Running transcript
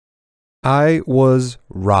I was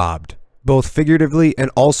robbed, both figuratively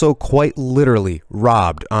and also quite literally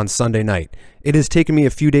robbed on Sunday night. It has taken me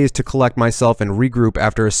a few days to collect myself and regroup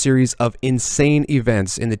after a series of insane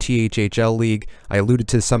events in the THHL League. I alluded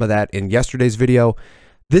to some of that in yesterday's video.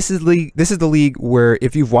 This is the league where,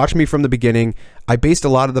 if you've watched me from the beginning, I based a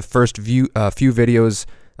lot of the first few videos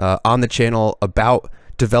on the channel about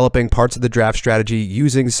developing parts of the draft strategy,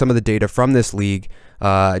 using some of the data from this league,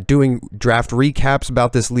 doing draft recaps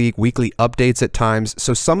about this league, weekly updates at times.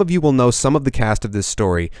 So some of you will know some of the cast of this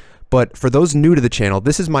story, but for those new to the channel,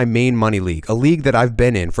 this is my main money league, a league that I've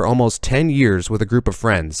been in for almost 10 years with a group of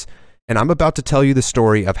friends. And I'm about to tell you the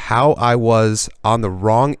story of how I was on the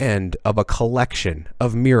wrong end of a collection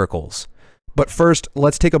of miracles. But first,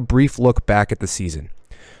 let's take a brief look back at the season.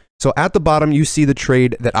 So at the bottom, you see the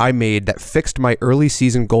trade that I made that fixed my early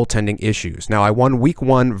season goaltending issues. Now, I won week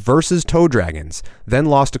 1 versus Toe Dragons, then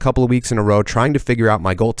lost a couple of weeks in a row trying to figure out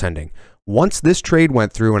my goaltending. Once this trade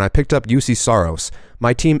went through and I picked up UC Saros,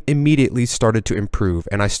 my team immediately started to improve,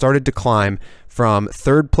 and I started to climb from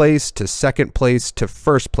 3rd place to 2nd place to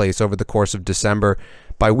 1st place over the course of December.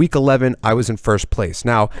 By week 11, I was in 1st place.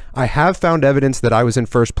 Now, I have found evidence that I was in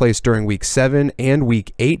 1st place during week 7 and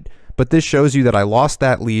week 8, but this shows you that I lost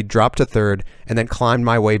that lead, dropped to 3rd, and then climbed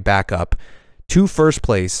my way back up to 1st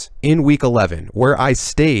place in week 11, where I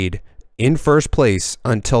stayed in 1st place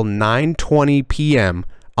until 9:20 p.m.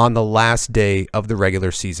 on the last day of the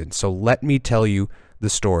regular season. So let me tell you the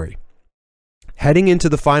story. Heading into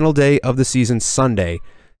the final day of the season, Sunday,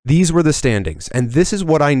 these were the standings, and this is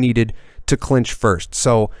what I needed to clinch first.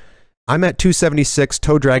 So I'm at 276,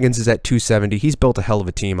 Toe Dragons is at 270. He's built a hell of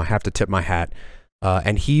a team, I have to tip my hat.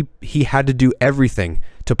 And he had to do everything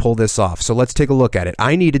to pull this off. So let's take a look at it.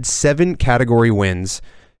 I needed 7 category wins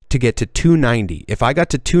to get to 290. If I got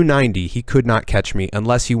to 290, he could not catch me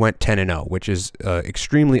unless he went 10-0, which is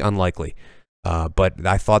extremely unlikely. But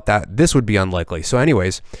I thought that this would be unlikely. So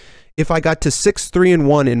anyways, if I got to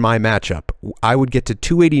 6-3-1 in my matchup, I would get to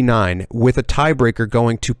 289 with a tiebreaker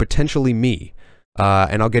going to potentially me.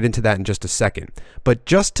 And I'll get into that in just a second. But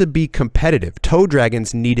just to be competitive, Toe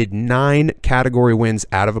Dragons needed 9 category wins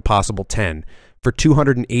out of a possible 10 for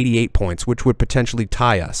 288 points, which would potentially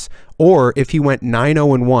tie us. Or if he went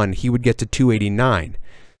 9-0-1, he would get to 289.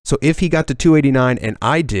 So if he got to 289 and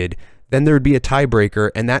I did, then there would be a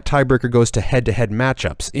tiebreaker, and that tiebreaker goes to head-to-head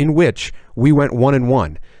matchups, in which we went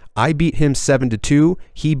 1-1. I beat him 7-2,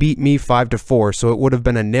 he beat me 5-4, so it would have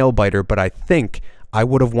been a nail-biter, but I think I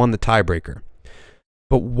would have won the tiebreaker.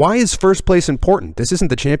 But why is 1st place important? This isn't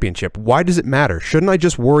the championship. Why does it matter? Shouldn't I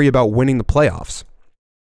just worry about winning the playoffs?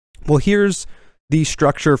 Well, here's the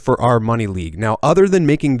structure for our money league. Now, other than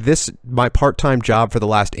making this my part-time job for the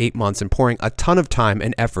last 8 months and pouring a ton of time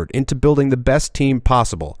and effort into building the best team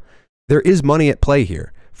possible, there is money at play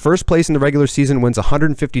here. 1st place in the regular season wins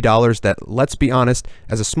 $150 that, let's be honest,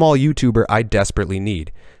 as a small YouTuber, I desperately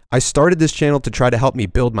need. I started this channel to try to help me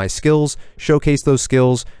build my skills, showcase those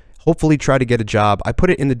skills, hopefully try to get a job. I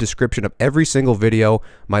put it in the description of every single video,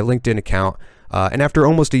 my LinkedIn account, and after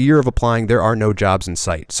almost a year of applying, there are no jobs in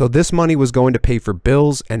sight. So this money was going to pay for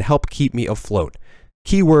bills and help keep me afloat.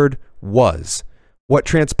 Keyword was. What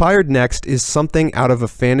transpired next is something out of a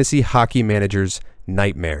fantasy hockey manager's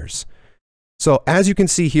nightmares. So as you can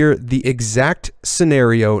see here, the exact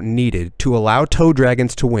scenario needed to allow Toe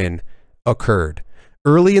Dragons to win occurred.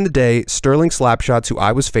 Early in the day, Sterling Slapshots, who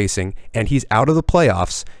I was facing, and he's out of the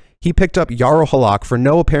playoffs, he picked up Jarro Halak for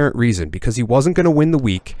no apparent reason because he wasn't going to win the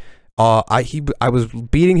week. I was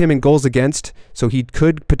beating him in goals against, so he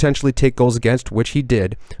could potentially take goals against, which he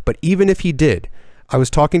did. But even if he did, I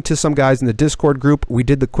was talking to some guys in the Discord group. We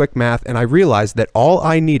did the quick math, and I realized that all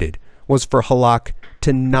I needed was for Halak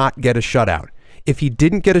to not get a shutout. If he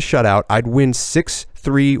didn't get a shutout, I'd win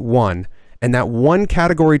 6-3-1, and that one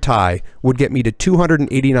category tie would get me to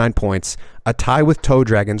 289 points, a tie with Toe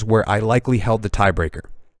Dragons where I likely held the tiebreaker.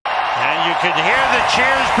 And you can hear the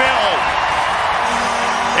cheers build.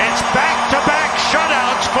 It's back-to-back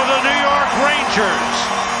shutouts for the New York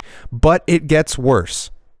Rangers. But it gets worse.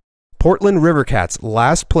 Portland Rivercats,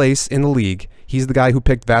 last place in the league. He's the guy who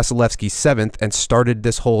picked Vasilevsky 7th and started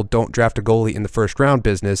this whole don't draft a goalie in the 1st round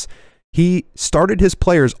business. He started his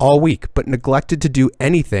players all week, but neglected to do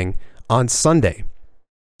anything on Sunday.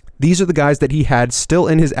 These are the guys that he had still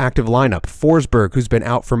in his active lineup. Forsberg, who's been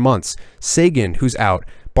out for months. Sagan, who's out.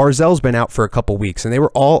 Barzell's been out for a couple weeks, and they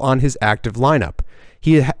were all on his active lineup.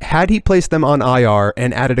 Had he placed them on IR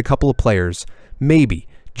and added a couple of players, maybe,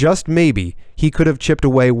 just maybe, he could have chipped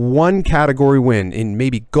away one category win in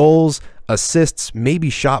maybe goals, assists, maybe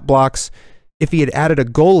shot blocks. If he had added a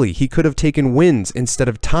goalie, he could have taken wins instead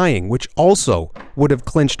of tying, which also would have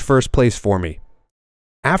clinched first place for me.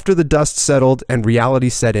 After the dust settled and reality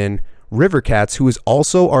set in, Rivercats, who is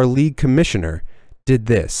also our league commissioner, did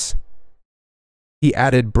this. He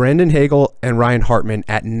added Brandon Hagel and Ryan Hartman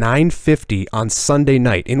at 9:50 on Sunday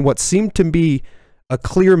night in what seemed to be a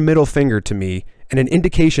clear middle finger to me and an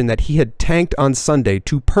indication that he had tanked on Sunday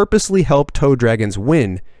to purposely help Toe Dragons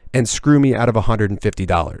win and screw me out of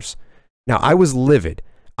 $150. Now, I was livid.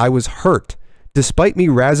 I was hurt. Despite me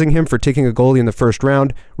razzing him for taking a goalie in the first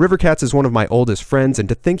round, Rivercats is one of my oldest friends, and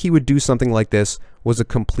to think he would do something like this was a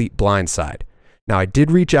complete blindside. Now, I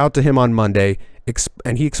did reach out to him on Monday,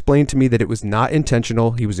 and he explained to me that it was not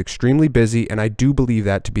intentional. He was extremely busy, and I do believe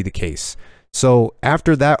that to be the case. So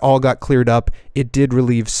after that all got cleared up, it did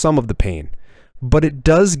relieve some of the pain. But it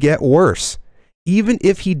does get worse. Even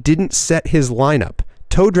if he didn't set his lineup,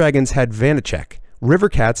 Toe Dragons had Vanacek.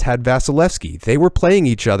 Rivercats had Vasilevsky. They were playing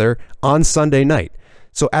each other on Sunday night.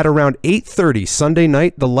 So at around 8:30 Sunday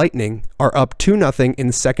night, the Lightning are up 2-0 in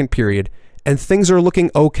the second period, and things are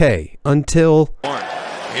looking okay until...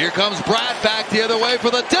 Here comes Brad back the other way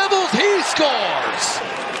for the Devils. He scores!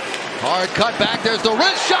 Hard cut back. There's the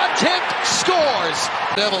wrist shot. Tipped. Scores!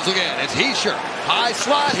 Devils again. It's Heischer. High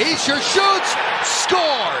slot. Heischer shoots.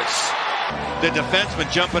 Scores! The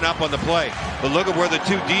defenseman jumping up on the play. But look at where the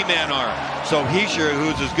two D-men are. So Heischer,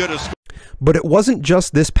 who's as good as... But it wasn't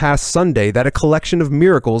just this past Sunday that a collection of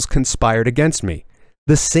miracles conspired against me.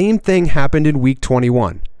 The same thing happened in Week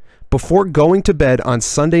 21. Before going to bed on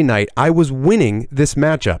Sunday night, I was winning this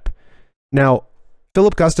matchup. Now,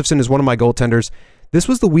 Philip Gustafsson is one of my goaltenders. This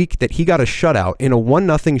was the week that he got a shutout in a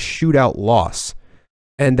 1-0 shootout loss.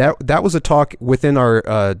 And that was a talk within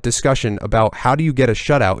our discussion about how do you get a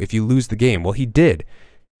shutout if you lose the game. Well, he did.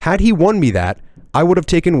 Had he won me that, I would have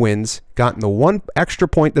taken wins, gotten the one extra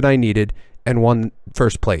point that I needed, and won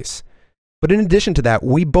first place. But in addition to that,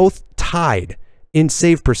 we both tied in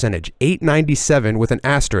save percentage, 897 with an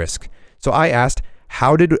asterisk. So I asked,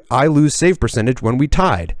 how did I lose save percentage when we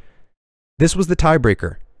tied? This was the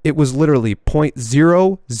tiebreaker. It was literally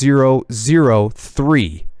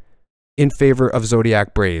 .0003 in favor of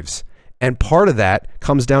Zodiac Braves. And part of that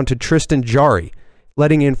comes down to Tristan Jarry,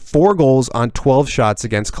 letting in 4 goals on 12 shots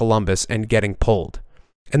against Columbus and getting pulled.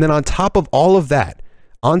 And then on top of all of that,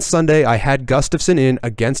 on Sunday, I had Gustafsson in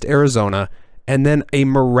against Arizona, and then a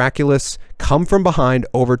miraculous come-from-behind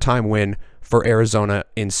overtime win for Arizona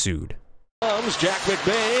ensued. Comes Jack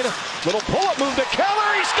McBain, little pull-up move to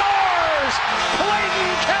Keller, he scores!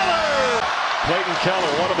 Clayton Keller! Clayton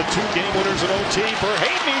Keller, one of the 2 game winners in OT for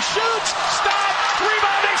Hayden, he shoots, stop,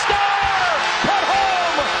 rebounding, score! Put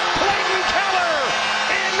home, Clayton Keller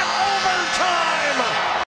in overtime!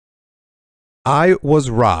 I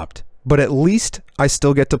was robbed, but at least I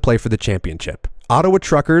still get to play for the championship. Ottawa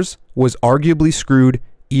Truckers was arguably screwed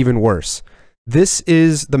even worse. This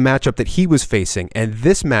is the matchup that he was facing, and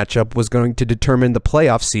this matchup was going to determine the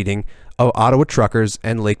playoff seeding of Ottawa Truckers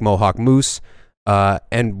and Lake Mohawk Moose.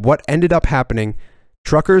 And what ended up happening,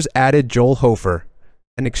 Truckers added Joel Hofer,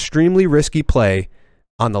 an extremely risky play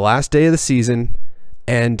on the last day of the season,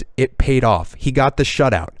 and it paid off. He got the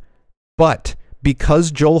shutout. But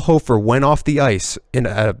because Joel Hofer went off the ice in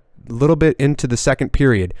a little bit into the second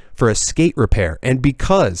period for a skate repair, and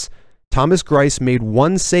because Thomas Greiss made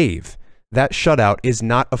 1 save, that shutout is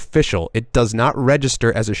not official. It does not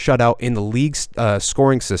register as a shutout in the league's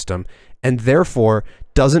scoring system, and therefore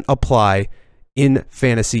doesn't apply in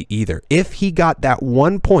fantasy either. If he got that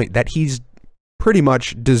 1 point that he's pretty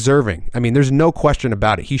much deserving, I mean, there's no question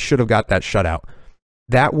about it, he should have got that shutout.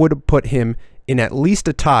 That would have put him in at least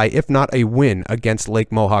a tie, if not a win, against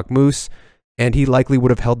Lake Mohawk Moose, and he likely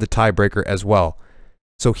would have held the tiebreaker as well.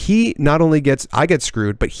 So he not only I get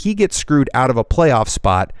screwed, but he gets screwed out of a playoff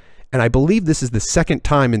spot, and I believe this is the second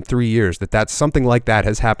time in 3 years that something like that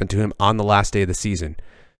has happened to him on the last day of the season.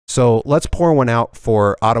 So let's pour one out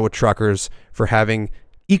for Ottawa Truckers for having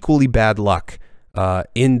equally bad luck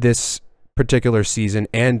in this particular season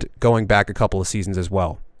and going back a couple of seasons as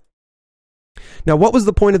well. Now, what was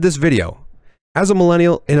the point of this video? As a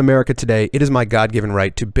millennial in America today, it is my God-given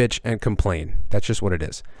right to bitch and complain. That's just what it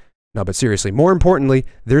is. No, but seriously, more importantly,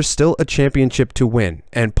 there's still a championship to win,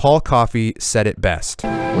 and Paul Coffey said it best.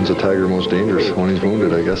 When's a tiger most dangerous? When he's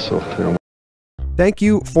wounded, I guess so. You know. Thank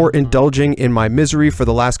you for indulging in my misery for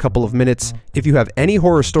the last couple of minutes. If you have any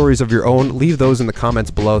horror stories of your own, leave those in the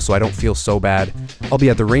comments below so I don't feel so bad. I'll be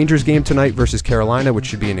at the Rangers game tonight versus Carolina, which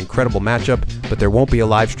should be an incredible matchup, but there won't be a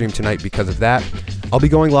live stream tonight because of that. I'll be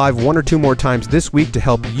going live 1 or 2 more times this week to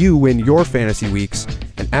help you win your fantasy weeks,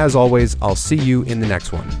 and as always, I'll see you in the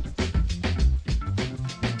next one.